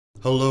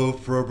Hello,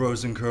 Fro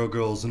Bros and Curl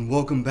Girls, and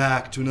welcome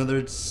back to another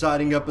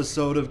exciting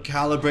episode of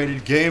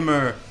Calebrated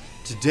Gamer.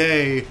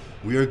 Today,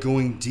 we are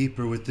going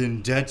deeper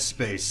within Dead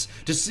Space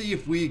to see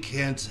if we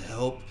can't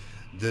help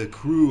the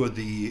crew of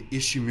the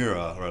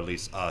Ishimura, or at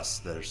least us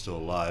that are still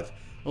alive.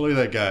 Oh, look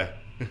at that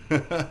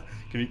guy.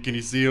 Can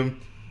you see him?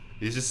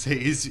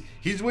 He's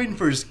waiting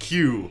for his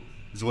cue,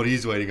 is what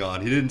he's waiting on.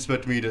 He didn't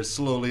expect me to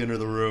slowly enter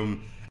the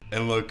room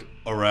and look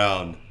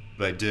around,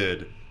 but I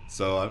did.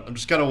 So I'm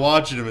just kind of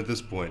watching him at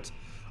this point.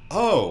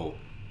 Oh,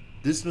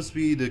 this must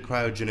be the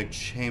cryogenic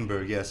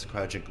chamber. Yes,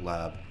 cryogenic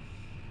lab.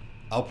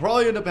 I'll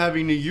probably end up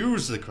having to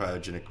use the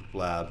cryogenic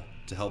lab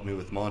to help me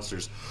with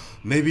monsters.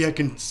 Maybe I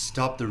can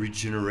stop the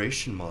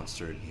regeneration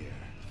monster in here.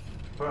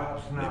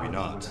 Perhaps now Maybe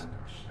not. you will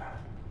understand.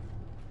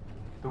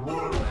 The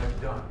work I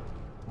have done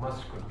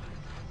must continue.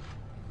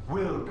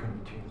 Will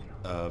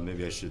continue.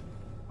 Maybe I should...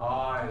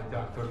 I,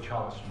 Dr.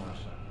 Charles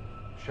Mercer,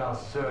 shall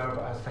serve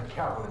as the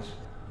catalyst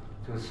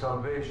to the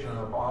salvation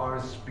of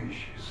our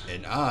species.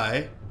 And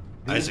I,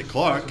 These Isaac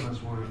Clarke,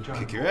 specimens will return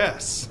kick your home.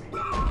 ass.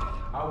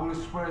 I will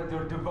spread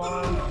their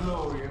divine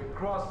glory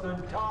across the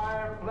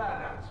entire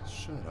planet.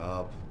 Shut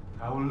up.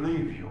 I will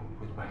leave you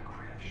with my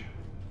creation.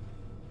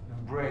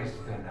 Embrace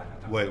the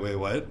inevitable. Wait,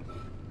 what?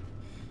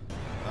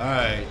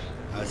 Alright,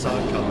 I saw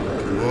it coming.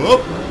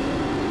 Whoop!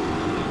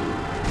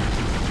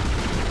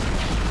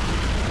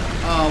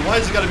 Why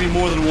has it gotta be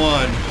more than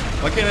one?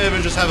 Why can't I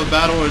even just have a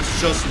battle where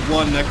it's just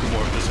one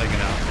necromorph just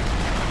hanging out?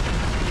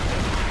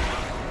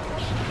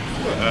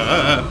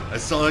 I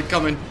saw it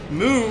coming.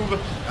 Move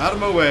out of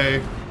my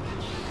way.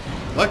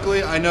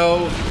 Luckily, I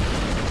know.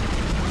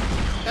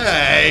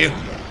 Hey!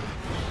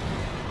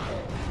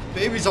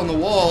 Babies on the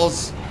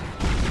walls.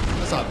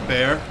 That's not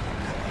fair.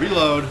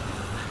 Reload.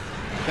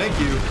 Thank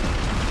you.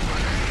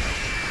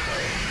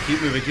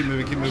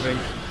 Keep moving.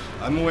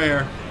 I'm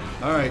aware.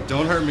 Alright,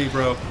 don't hurt me,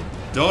 bro.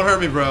 Don't hurt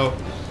me, bro.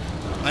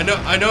 I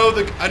know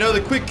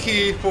the quick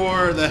key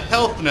for the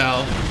health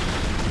now,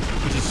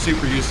 which is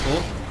super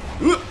useful.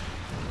 Ooh.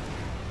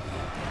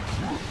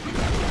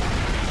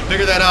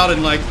 Figured that out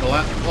in like the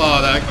last.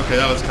 Oh,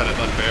 that was kind of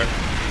unfair.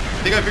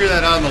 I think I figured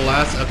that out in the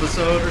last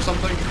episode or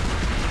something.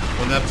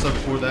 Or the episode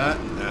before that.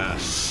 Ah,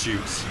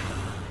 shoot.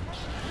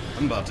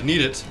 I'm about to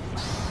need it.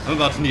 I'm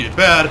about to need it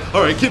bad.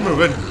 All right, keep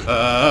moving.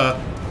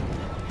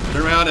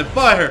 Turn around and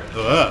fire.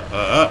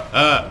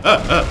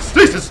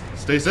 Stasis.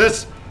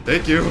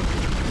 Thank you.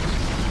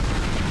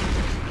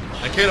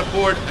 I can't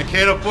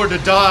afford to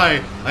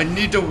die. I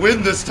need to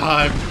win this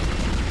time.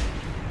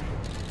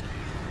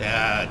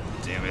 Ah,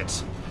 damn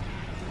it.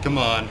 Come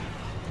on.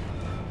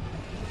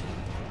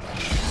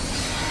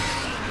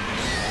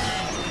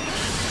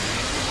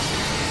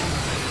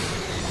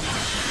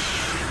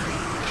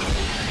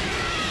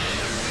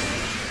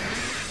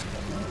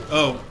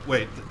 Oh,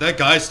 wait, that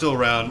guy's still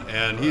around,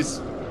 and he's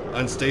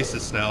on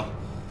stasis now.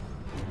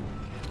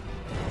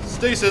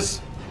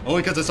 Stasis!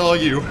 Only because I saw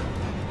you.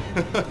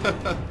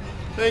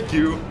 Thank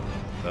you.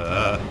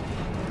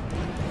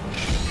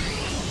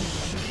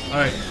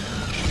 Alright.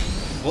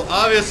 Well,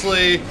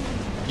 obviously,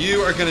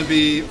 you are going to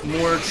be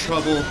more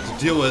trouble to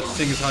deal with,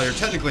 seeing as how you're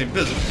technically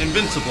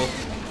invincible.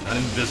 Not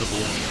invisible.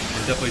 I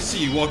can definitely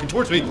see you walking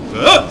towards me.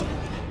 Ah!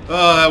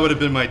 Oh, that would have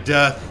been my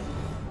death.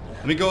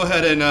 Let me go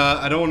ahead and,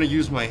 I don't want to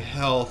use my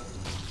health.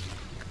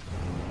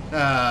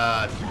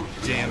 Ah,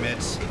 damn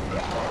it.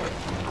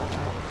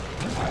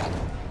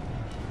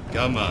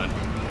 Come on.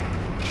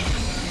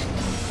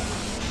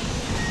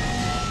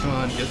 Come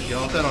on, get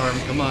off that arm.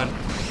 Come on,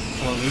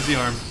 lose the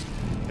arm.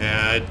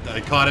 Yeah, I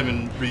caught him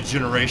in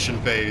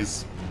regeneration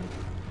phase.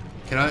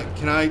 Can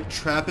I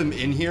trap him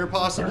in here,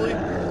 possibly?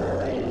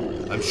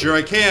 I'm sure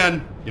I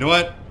can. You know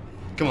what?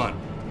 Come on.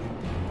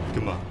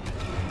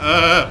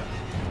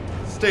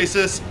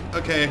 Stasis.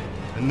 Okay.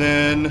 And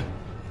then...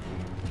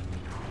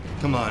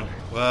 Come on.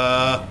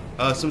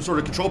 Some sort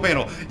of control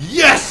panel.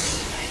 Yes!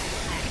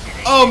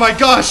 Oh my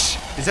gosh!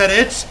 Is that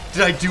it?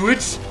 Did I do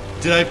it?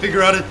 Did I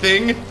figure out a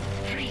thing?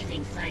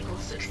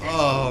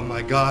 Oh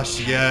my gosh,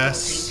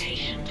 yes.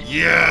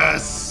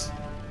 Yes!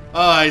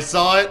 I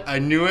saw it, I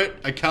knew it,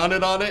 I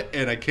counted on it,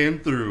 and I came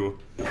through.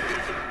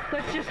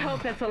 Let's just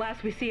hope that's the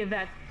last we see of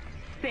that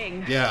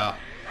thing. Yeah.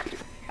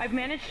 I've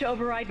managed to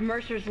override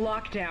Mercer's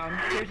lockdown.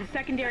 There's a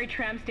secondary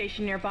tram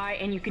station nearby,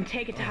 and you can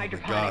take it to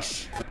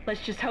hydroponics. Gosh.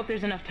 Let's just hope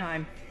there's enough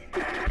time.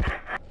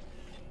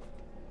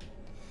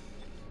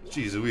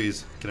 Jeez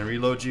Louise. Can I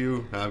reload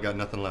you? No, I've got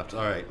nothing left.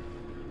 Alright.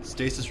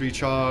 Stasis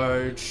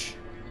recharge.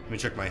 Let me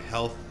check my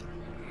health.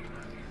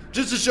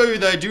 Just to show you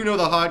that I do know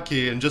the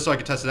hotkey, and just so I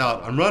can test it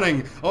out. I'm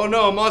running. Oh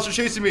no, a monster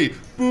chasing me.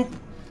 Boop.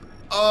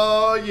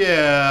 Oh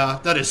yeah.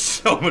 That is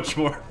so much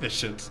more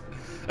efficient.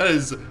 That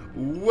is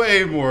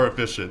way more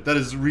efficient. That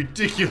is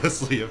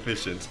ridiculously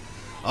efficient.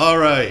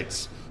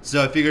 Alright.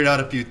 So I figured out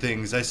a few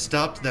things. I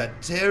stopped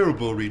that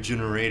terrible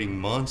regenerating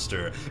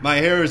monster. My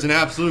hair is an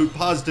absolute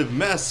positive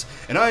mess,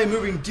 and I am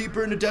moving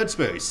deeper into Dead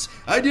Space.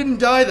 I didn't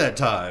die that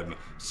time.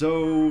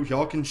 So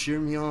y'all can cheer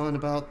me on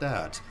about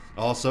that.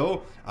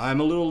 Also,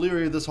 I'm a little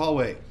leery of this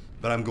hallway,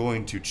 but I'm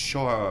going to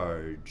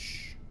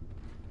charge.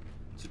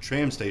 So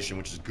tram station,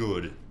 which is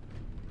good.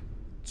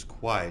 It's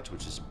quiet,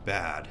 which is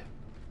bad.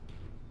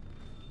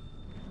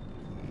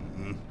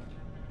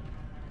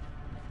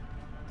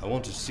 I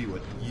want to see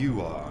what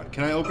you are.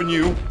 Can I open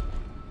you?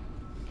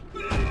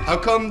 How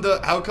come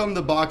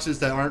the boxes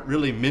that aren't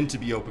really meant to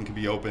be open can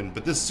be opened,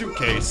 but this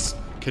suitcase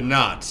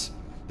cannot?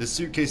 This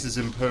suitcase is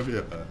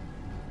impervious.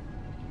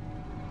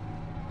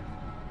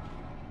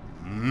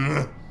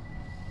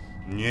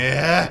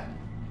 Yeah.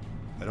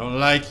 I don't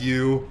like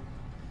you.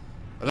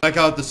 I like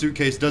how the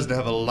suitcase doesn't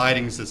have a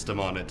lighting system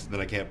on it,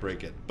 then I can't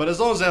break it. But as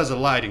long as it has a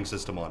lighting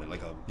system on it,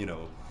 like a, you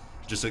know,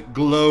 just a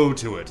glow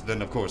to it,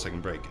 then of course I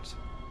can break it.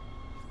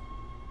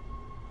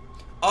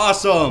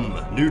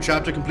 Awesome! New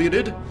chapter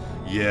completed?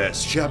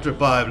 Yes, chapter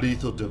 5,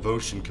 Lethal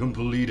Devotion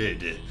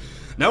completed.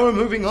 Now we're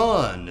moving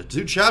on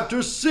to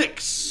chapter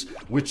 6,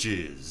 which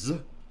is,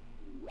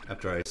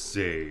 after I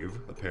save,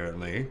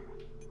 apparently.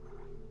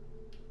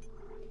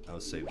 I'll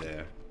save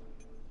there.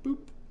 Boop.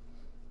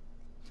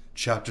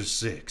 Chapter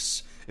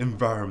 6,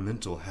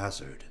 Environmental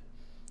Hazard.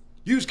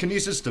 Use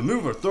kinesis to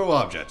move or throw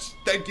objects.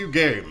 Thank you,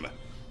 game.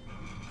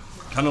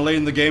 Kinda late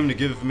in the game to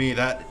give me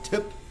that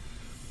tip,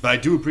 but I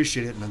do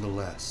appreciate it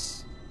nonetheless.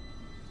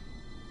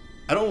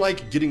 I don't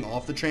like getting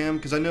off the tram,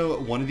 because I know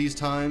one of these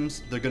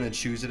times they're gonna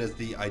choose it as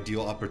the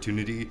ideal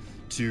opportunity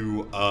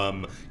to,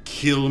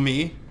 kill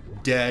me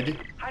dead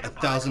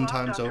 1,000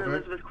 times Dr. over.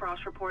 Elizabeth Cross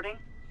reporting.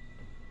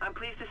 I'm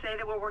pleased to say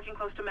that we're working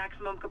close to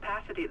maximum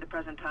capacity at the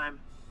present time.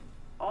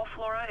 All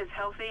flora is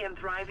healthy and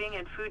thriving,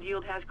 and food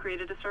yield has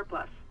created a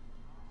surplus.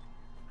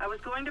 I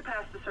was going to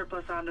pass the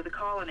surplus on to the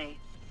colony,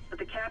 but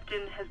the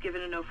captain has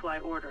given a no-fly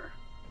order.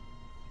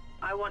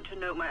 I want to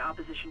note my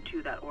opposition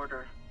to that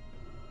order.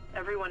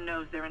 Everyone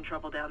knows they're in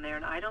trouble down there,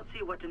 and I don't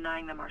see what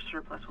denying them our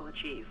surplus will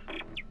achieve.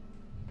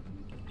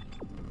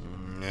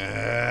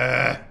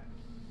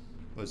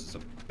 What is this, a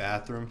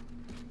bathroom?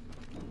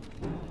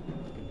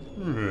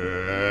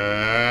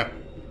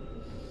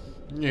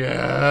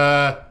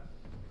 Yeah.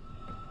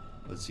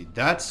 Let's see,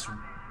 that's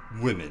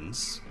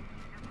women's.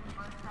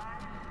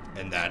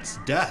 And that's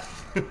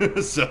death.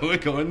 So we're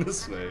going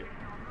this way.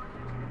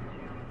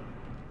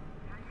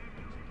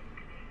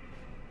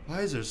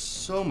 Why is there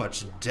so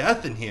much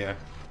death in here?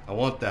 I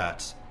want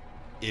that.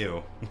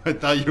 Ew. I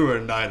thought you were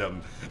an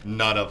item,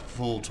 not a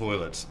full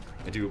toilet.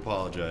 I do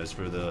apologize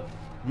for the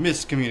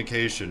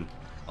miscommunication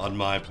on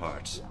my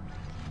part.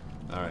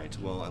 Alright,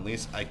 well, at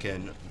least I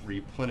can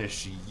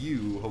replenish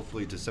you,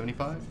 hopefully, to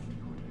 75.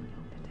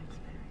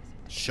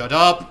 Shut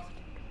up!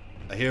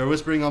 I hear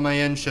whispering on my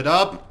end. Shut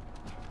up!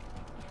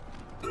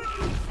 I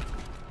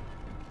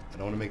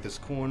don't want to make this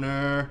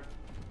corner.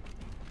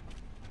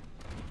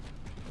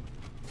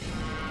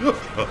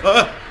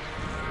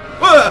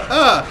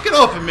 Get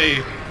off of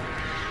me!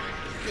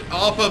 Get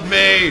off of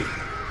me!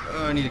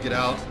 Oh, I need to get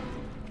out.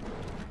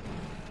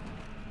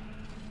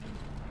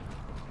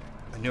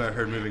 I knew I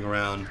heard moving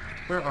around.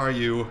 Where are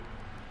you?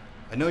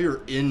 I know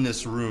you're in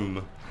this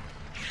room.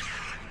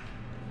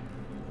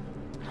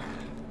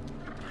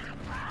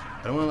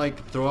 I don't want to,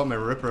 like, throw out my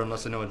ripper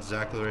unless I know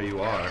exactly where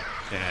you are.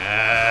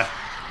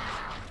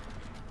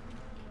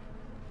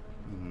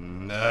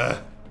 Nah.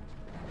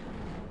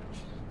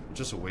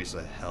 Just a waste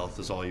of health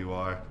is all you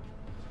are.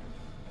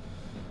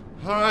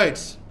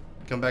 Alright.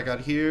 Come back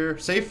out here.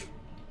 Safe?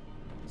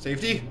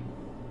 Safety?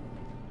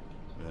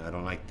 I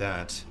don't like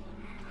that.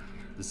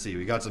 Let's see.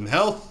 We got some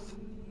health.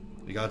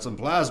 We got some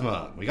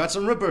plasma. We got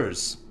some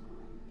rippers.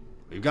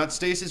 We've got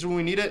stasis when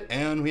we need it.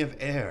 And we have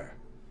air.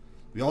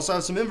 We also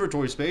have some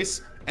inventory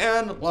space.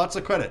 And lots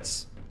of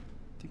credits.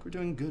 I think we're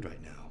doing good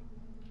right now.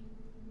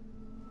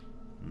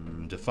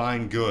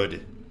 Define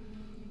good.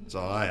 That's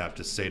all I have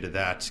to say to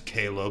that,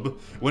 Caleb.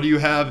 What do you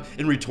have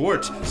in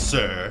retort,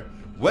 sir?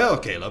 Well,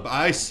 Caleb,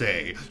 I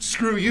say,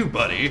 screw you,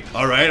 buddy.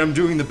 Alright, I'm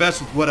doing the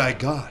best with what I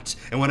got.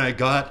 And what I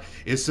got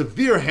is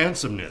severe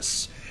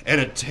handsomeness and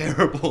a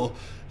terrible,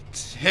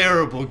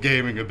 terrible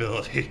gaming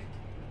ability.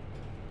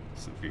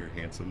 Severe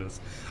handsomeness.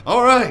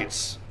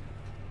 Alright.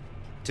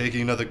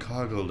 Taking another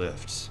cargo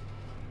lift.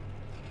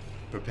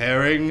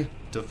 Preparing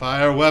to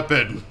fire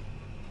weapon.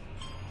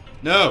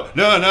 No,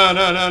 no, no,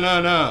 no, no,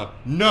 no, no.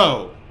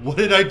 No. What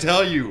did I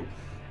tell you?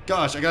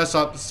 Gosh, I gotta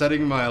stop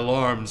setting my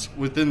alarms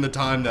within the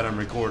time that I'm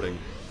recording.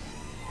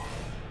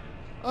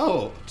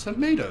 Oh,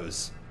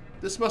 tomatoes.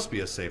 This must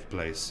be a safe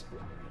place.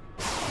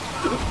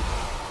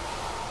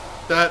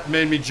 That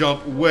made me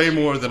jump way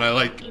more than I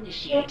like.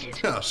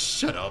 Oh,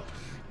 shut up.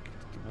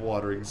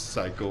 Watering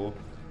cycle.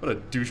 What a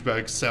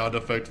douchebag sound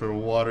effect for a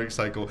watering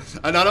cycle.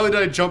 And not only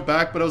did I jump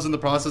back, but I was in the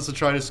process of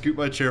trying to scoot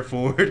my chair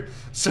forward.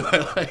 So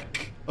I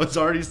was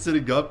already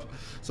sitting up.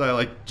 So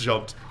I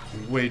jumped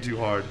way too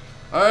hard.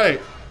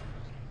 Alright.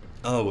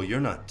 Oh, well, you're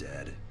not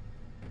dead.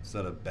 Is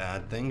that a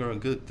bad thing or a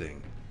good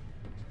thing?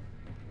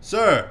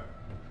 Sir!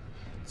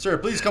 Sir,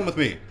 please come with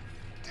me.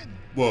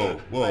 Whoa,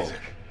 whoa. Isaac.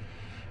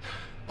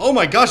 Oh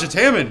my gosh, it's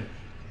Hammond!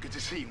 Good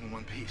to see you in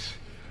one piece.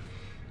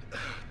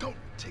 Don't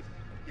take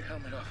your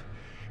helmet off.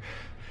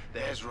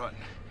 The air's rotten.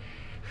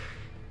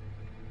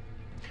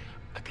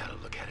 I gotta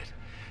look at it.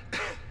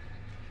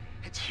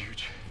 It's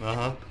huge.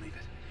 Uh-huh. Believe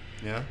it.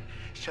 Yeah.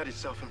 shut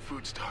itself in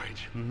food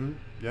storage. Mm-hmm.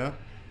 Yeah.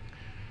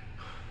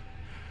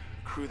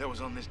 Crew that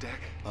was on this deck,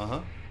 Uh-huh.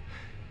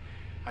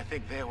 I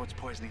think they're what's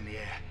poisoning the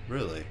air.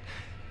 Really?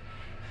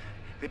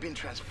 They've been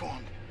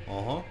transformed.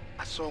 Uh-huh.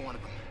 I saw one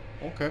of them.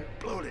 Okay.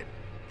 Bloated,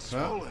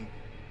 swollen.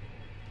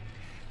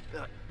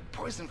 They're like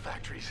poison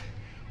factories.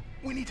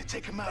 We need to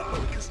take them out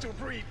while we can still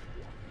breathe.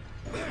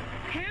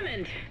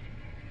 Hammond!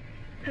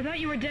 I thought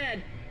you were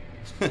dead.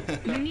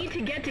 You need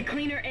to get to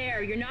cleaner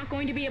air. You're not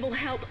going to be able to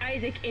help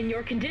Isaac in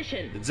your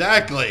condition.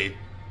 Exactly.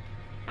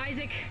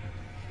 Isaac.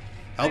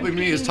 Helping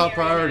me is top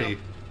priority.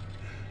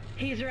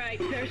 He's right.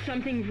 There's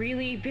something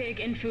really big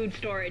in food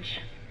storage.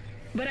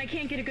 But I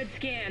can't get a good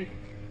scan.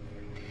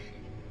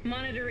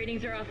 Monitor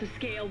readings are off the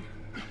scale.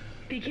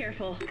 Be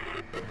careful.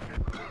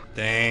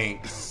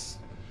 Thanks.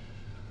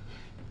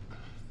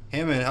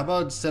 Hammond, how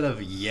about instead of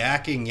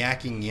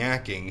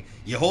yakking,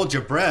 you hold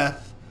your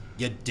breath,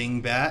 you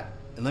dingbat,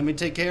 and let me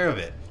take care of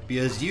it.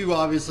 Because you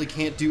obviously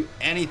can't do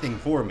anything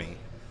for me.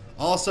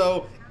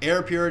 Also,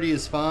 air purity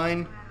is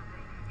fine,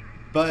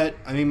 but,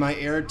 I mean, my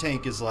air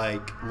tank is,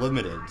 like,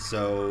 limited,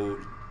 so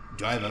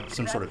do I have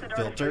some sort of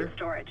filter?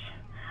 Storage.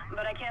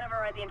 But I can't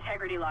override the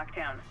integrity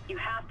lockdown. You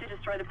have to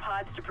destroy the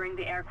pods to bring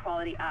the air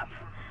quality up.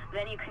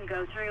 Then you can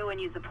go through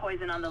and use the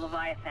poison on the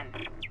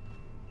Leviathan.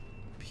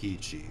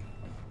 Peachy.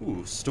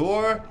 Ooh,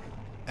 store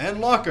and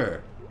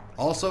locker.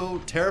 Also,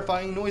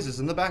 terrifying noises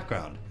in the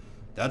background.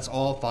 That's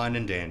all fine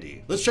and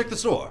dandy. Let's check the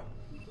store.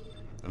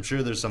 I'm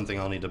sure there's something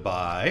I'll need to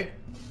buy.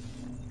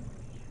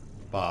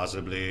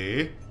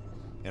 Possibly.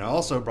 And I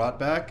also brought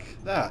back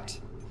that.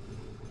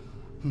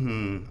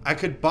 I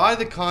could buy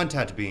the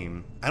contact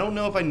beam. I don't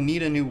know if I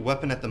need a new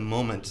weapon at the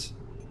moment.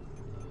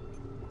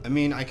 I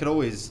mean, I could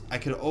always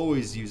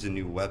use a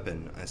new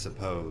weapon, I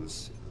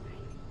suppose.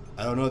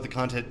 I don't know if the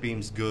contact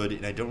beam's good,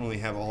 and I don't really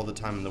have all the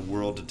time in the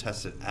world to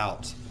test it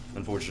out,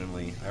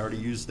 unfortunately. I already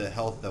used the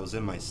health that was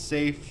in my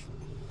safe.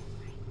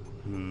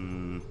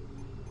 I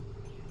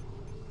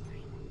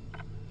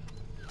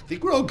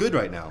think we're all good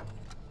right now.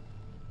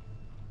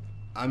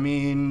 I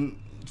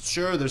mean,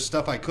 sure, there's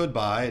stuff I could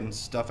buy and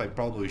stuff I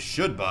probably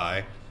should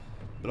buy.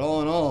 But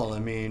all in all, I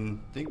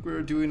mean, I think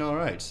we're doing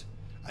alright.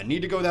 I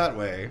need to go that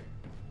way.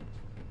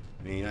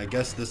 I mean, I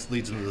guess this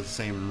leads into the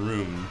same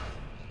room.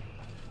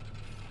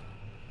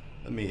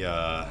 Let me,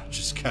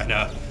 just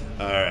kinda...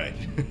 Alright.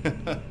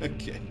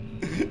 Okay.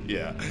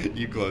 Yeah,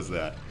 you close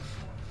that.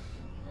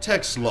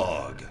 Text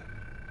log.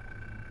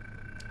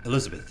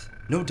 Elizabeth,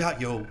 no doubt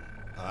you'll...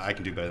 I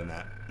can do better than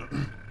that.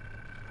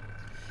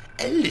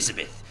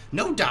 Elizabeth,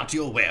 no doubt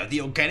you're aware of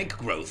the organic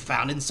growth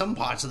found in some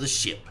parts of the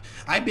ship.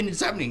 I've been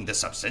examining the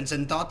substance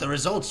and thought the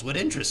results would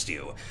interest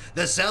you.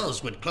 The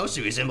cells would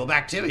closely resemble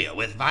bacteria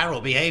with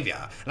viral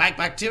behavior. Like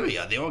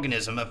bacteria, the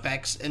organism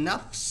affects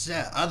enough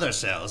other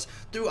cells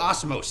through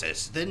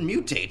osmosis, then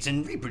mutates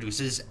and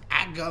reproduces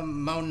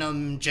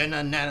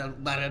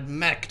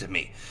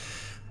agammonogenemectomy.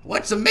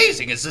 What's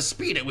amazing is the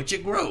speed at which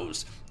it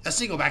grows. A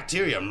single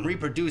bacterium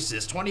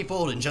reproduces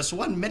 20-fold in just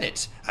 1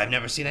 minute. I've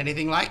never seen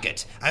anything like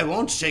it. I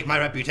won't stake my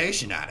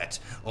reputation at it,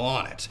 or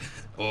on it,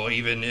 or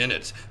even in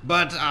it.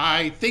 But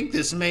I think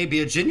this may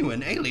be a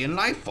genuine alien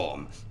life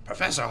form.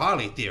 Professor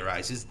Harley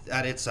theorizes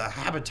that it's a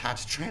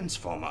habitat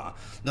transformer.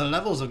 The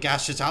levels of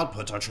gaseous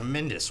output are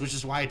tremendous, which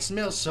is why it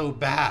smells so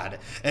bad,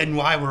 and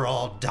why we're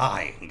all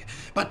dying.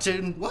 But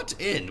to what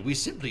end, we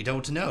simply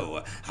don't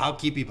know. I'll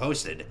keep you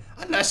posted.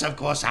 Unless, of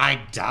course,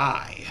 I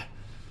die.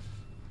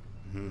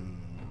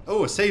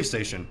 Oh, a save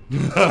station.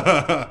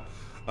 I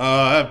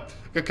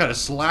got kind of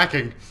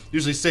slacking.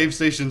 Usually save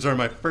stations are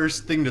my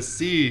first thing to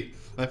see.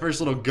 My first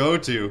little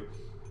go-to.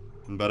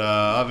 But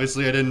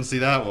obviously I didn't see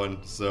that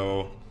one,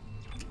 so...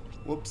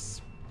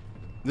 Whoops.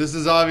 This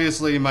is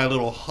obviously my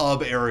little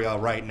hub area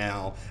right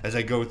now as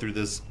I go through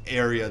this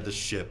area of the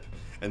ship.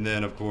 And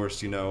then, of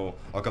course, you know,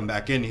 I'll come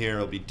back in here,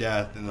 it'll be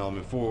death, and then I'll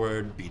move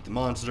forward, beat the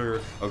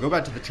monster, I'll go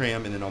back to the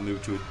tram, and then I'll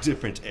move to a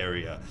different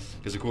area.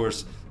 Because, of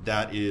course,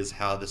 that is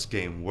how this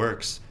game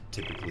works,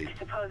 typically. I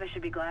suppose I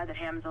should be glad that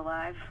Ham's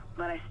alive,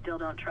 but I still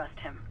don't trust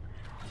him.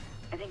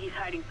 I think he's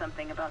hiding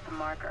something about the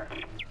marker.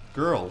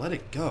 Girl, let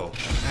it go.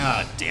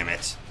 Ah, damn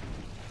it.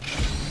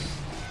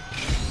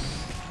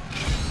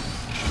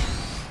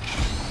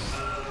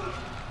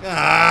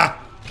 Ah!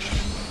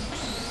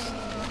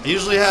 I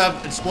usually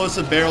have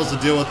explosive barrels to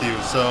deal with you,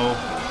 so...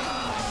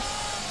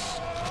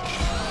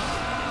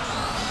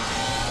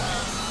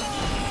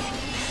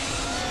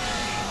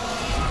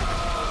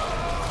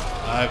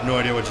 I have no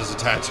idea what just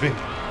attacked me.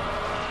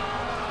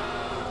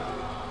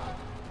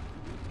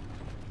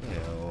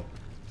 Ew.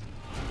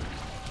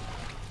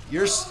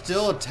 You're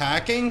still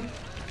attacking?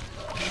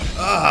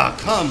 Ah,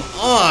 come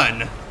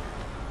on!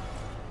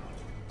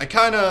 I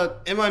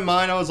kinda, in my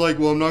mind, I was like,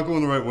 well, I'm not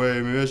going the right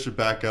way, maybe I should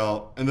back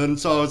out. And then,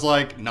 so I was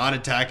like, not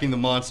attacking the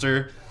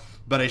monster,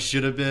 but I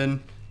should have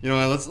been. You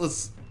know,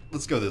 let's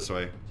go this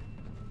way.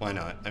 Why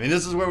not? I mean,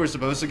 this is where we're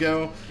supposed to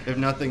go. If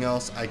nothing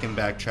else, I can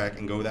backtrack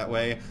and go that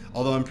way.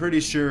 Although I'm pretty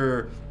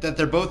sure that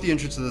they're both the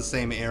entrance to the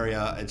same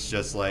area, it's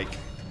just like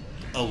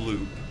a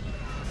loop.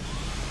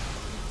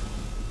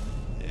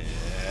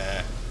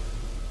 Yeah.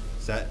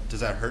 Does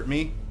that hurt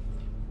me?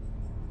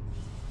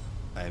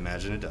 I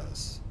imagine it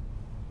does.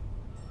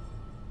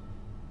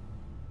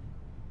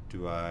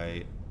 Do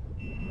I...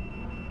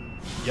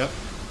 Yep.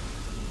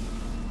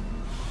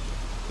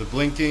 The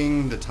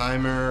blinking, the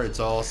timer, it's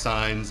all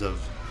signs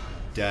of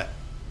death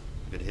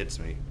if it hits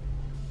me.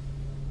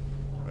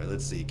 Alright,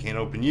 let's see. Can't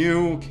open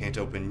you. Can't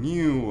open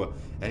you.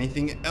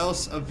 Anything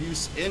else of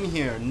use in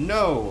here?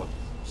 No!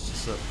 It's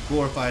just a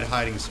glorified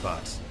hiding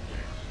spot.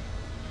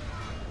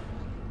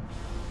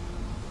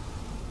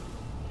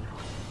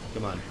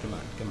 Come on, come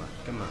on, come on,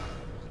 come on.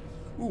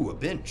 Ooh, a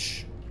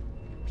bench.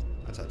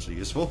 That's actually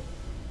useful.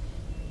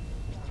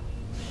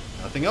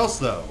 Nothing else,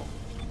 though.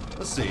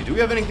 Let's see. Do we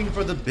have anything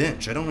for the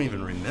bench? I don't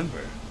even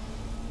remember.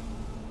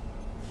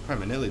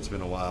 Primarily, it's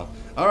been a while.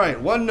 Alright,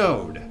 1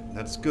 node.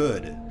 That's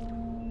good.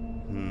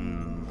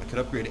 I could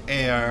upgrade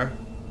air.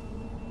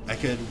 I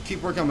could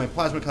keep working on my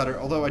plasma cutter,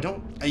 although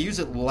I use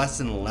it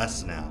less and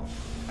less now.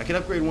 I could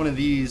upgrade one of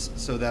these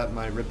so that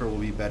my Ripper will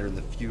be better in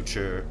the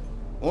future.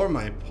 Or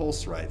my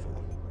pulse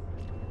rifle.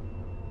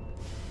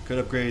 Could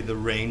upgrade the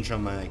range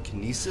on my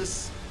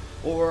kinesis.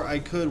 Or I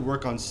could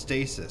work on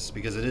stasis,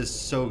 because it is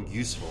so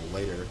useful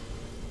later.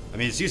 I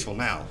mean, it's useful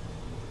now.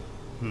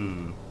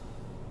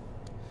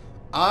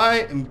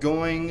 I am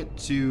going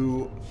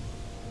to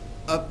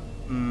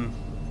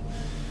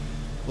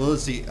well,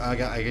 let's see.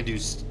 I could do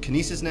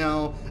kinesis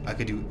now. I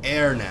could do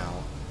air now.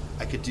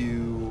 I could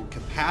do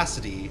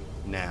capacity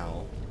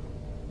now.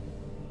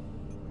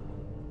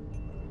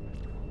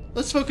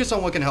 Let's focus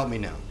on what can help me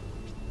now.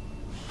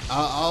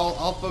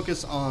 I'll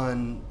focus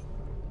on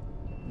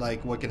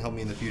like what can help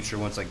me in the future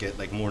once I get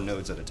like more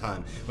nodes at a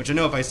time. Which I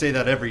know if I say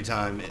that every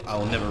time,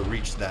 I'll never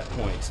reach that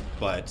point.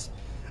 But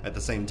at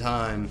the same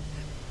time,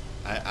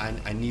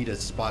 I need a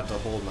spot to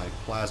hold my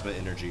plasma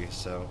energy.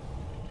 So.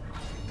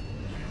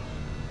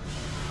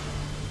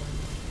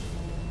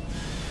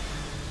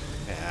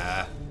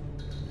 Yeah.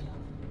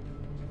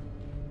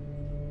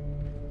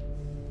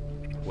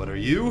 What are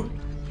you?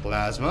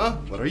 Plasma.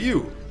 What are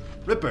you?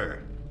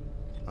 Ripper.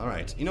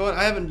 Alright. You know what?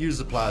 I haven't used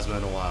the plasma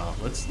in a while.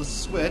 Let's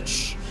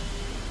switch.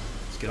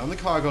 Let's get on the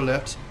cargo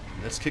lift.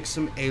 And let's kick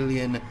some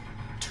alien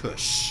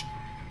tush.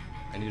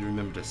 I need to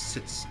remember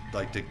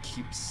to to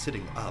keep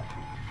sitting up.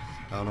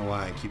 I don't know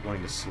why I keep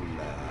wanting to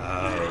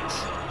slouch.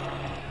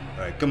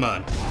 Alright, come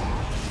on.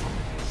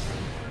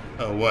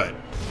 Oh, what?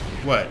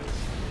 What?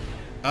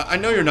 I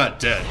know you're not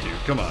dead, dude.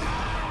 Come on.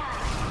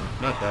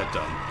 Not that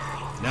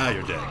dumb. Now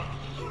you're dead.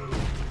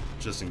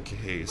 Just in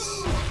case.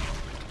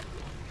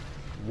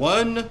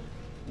 One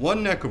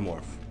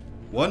necromorph.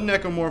 One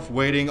necromorph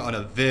waiting on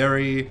a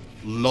very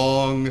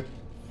long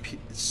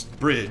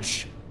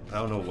bridge. I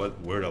don't know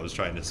what word I was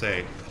trying to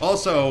say.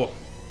 Also,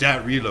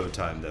 that reload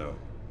time, though.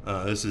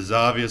 This is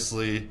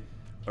obviously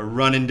a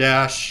run and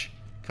dash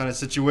kind of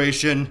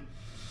situation.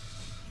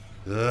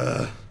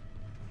 I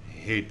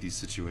hate these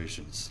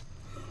situations.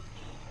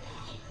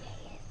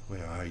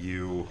 Where are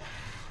you?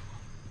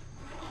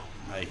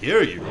 I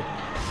hear you.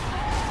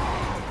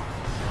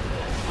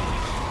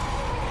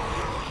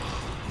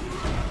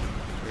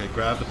 Okay,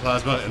 grab the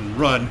plasma and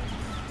run.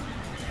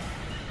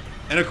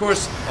 And of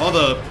course, all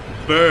the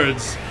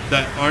birds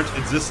that aren't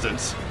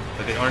existent,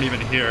 that they aren't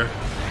even here.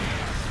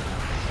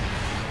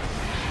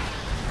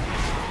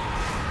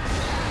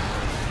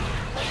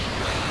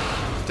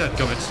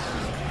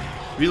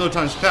 Dadgummit. Reload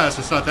time's fast,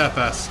 it's not that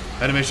fast.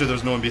 I had to make sure there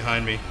was no one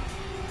behind me.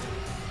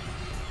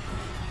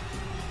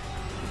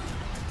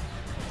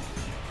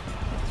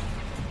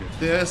 Get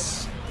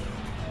this.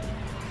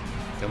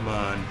 Come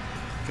on.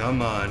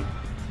 Come on.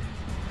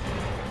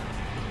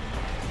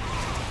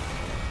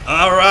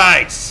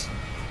 Alright!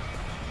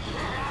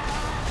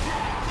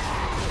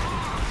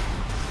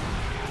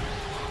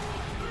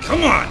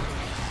 Come on!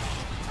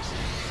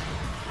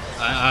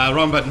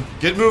 Wrong button.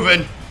 Get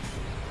moving.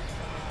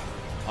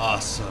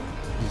 Awesome.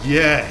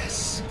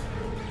 Yes.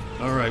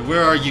 Alright,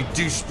 where are you,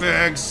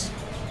 douchebags?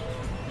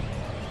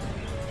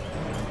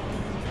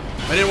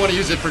 I didn't want to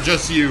use it for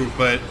just you,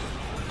 but...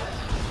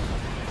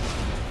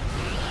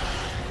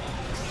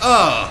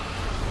 Oh!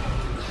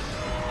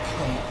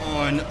 Come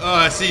on. Oh,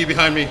 I see you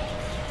behind me.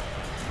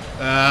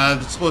 The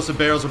explosive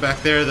barrels are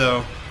back there,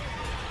 though.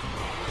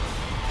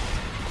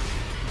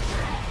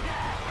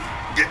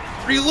 Get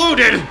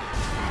reloaded!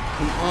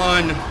 Come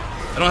on.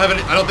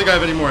 I don't think I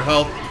have any more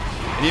health.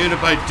 And even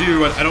if I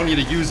do, I don't need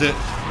to use it.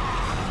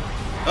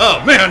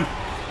 Oh, man!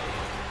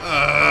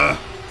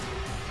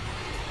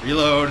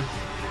 Reload.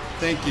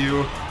 Thank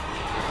you.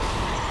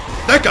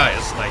 That guy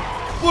is like,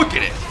 look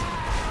at it!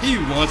 He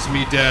wants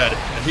me dead,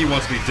 and he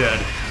wants me dead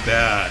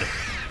bad.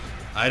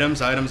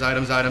 Items, items,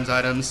 items, items,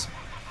 items.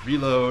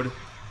 Reload.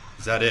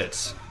 Is that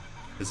it?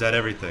 Is that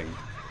everything?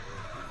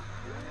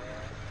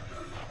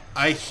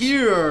 I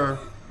hear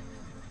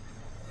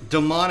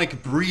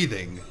demonic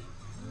breathing,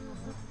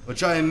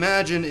 which I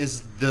imagine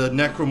is the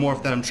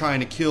necromorph that I'm trying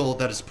to kill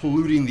that is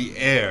polluting the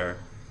air.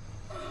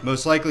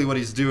 Most likely what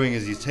he's doing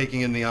is he's taking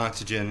in the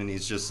oxygen and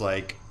he's just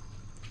like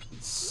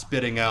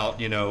spitting out,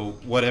 you know,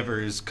 whatever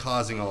is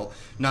causing all...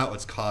 Not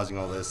what's causing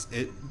all this.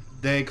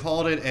 They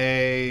called it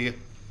a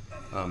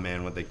oh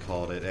man, what they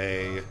called it,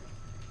 I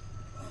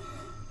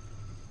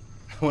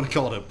want to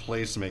call it a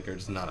placemaker.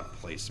 It's not a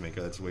placemaker.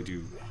 That's way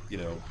too, you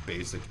know,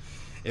 basic.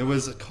 It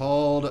was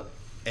called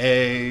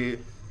you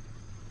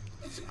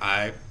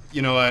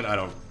know what? I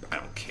don't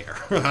care.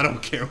 I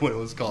don't care what it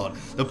was called.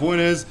 The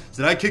point is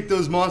that I kicked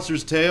those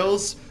monsters'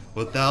 tails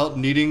without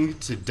needing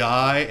to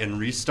die and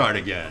restart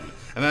again.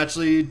 I'm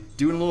actually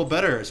doing a little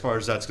better as far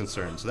as that's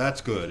concerned, so that's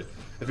good.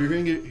 If you're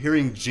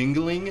hearing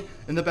jingling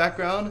in the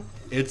background,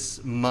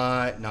 it's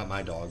not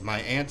my dog,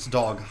 my aunt's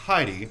dog,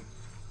 Heidi.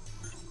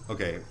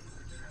 Okay,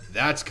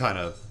 that's kind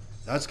of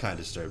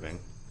disturbing.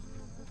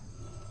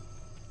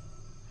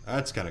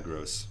 That's kind of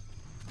gross.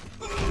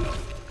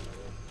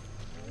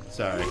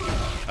 Sorry,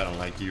 I don't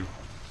like you.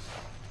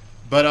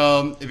 But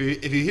if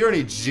you hear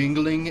any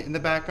jingling in the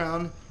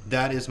background,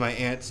 that is my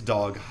aunt's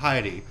dog,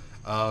 Heidi.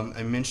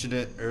 I mentioned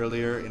it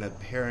earlier in a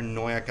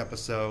Paranoiac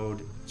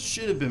episode.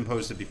 Should have been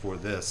posted before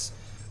this,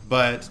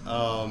 but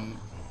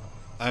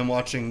I'm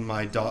watching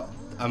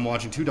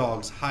two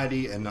dogs,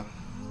 Heidi and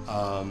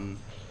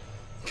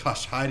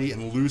Heidi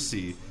and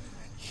Lucy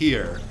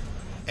here,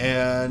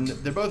 and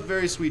they're both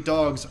very sweet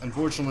dogs.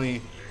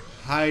 Unfortunately,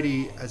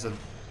 Heidi has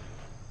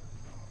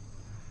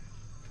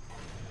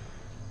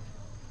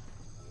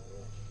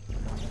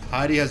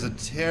a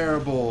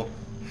terrible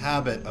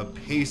habit of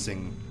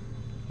pacing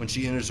when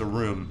she enters a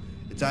room.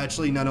 It's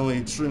actually not only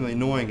extremely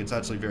annoying, it's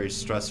actually very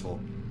stressful.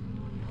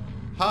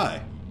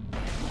 Hi.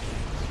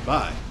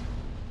 Bye.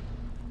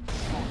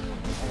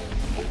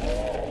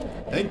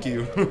 Thank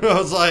you. I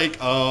was like,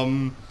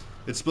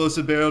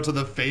 explosive barrel to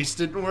the face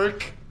didn't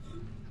work.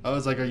 I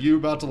was like, are you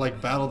about to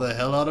like battle the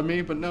hell out of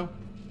me? But no.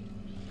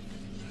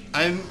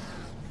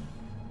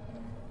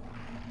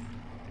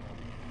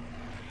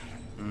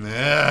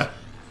 Nah.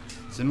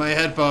 It's in my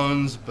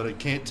headphones, but I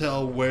can't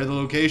tell where the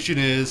location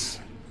is.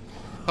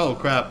 Oh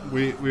crap,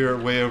 we are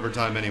way over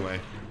time anyway.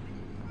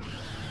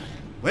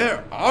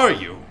 Where are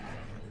you?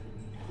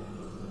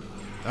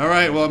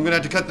 Alright, well I'm gonna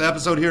have to cut the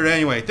episode here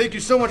anyway. Thank you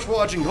so much for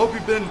watching. Hope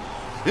you've been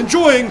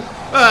enjoying.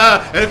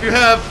 And if you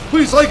have,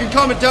 please like and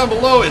comment down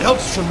below. It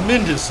helps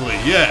tremendously,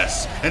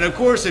 yes. And of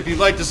course, if you'd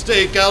like to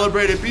stay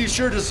calibrated, be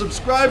sure to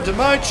subscribe to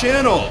my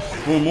channel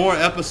for more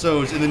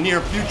episodes in the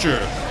near future.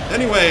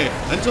 Anyway,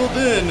 until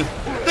then,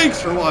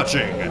 thanks for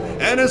watching.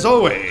 And as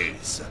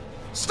always,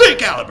 stay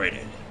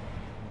calibrated.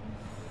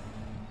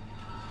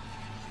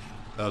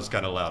 That was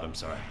kind of loud, I'm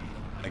sorry.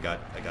 I got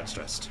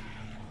stressed.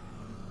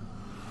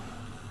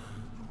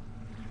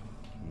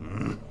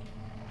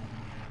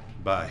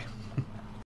 Bye.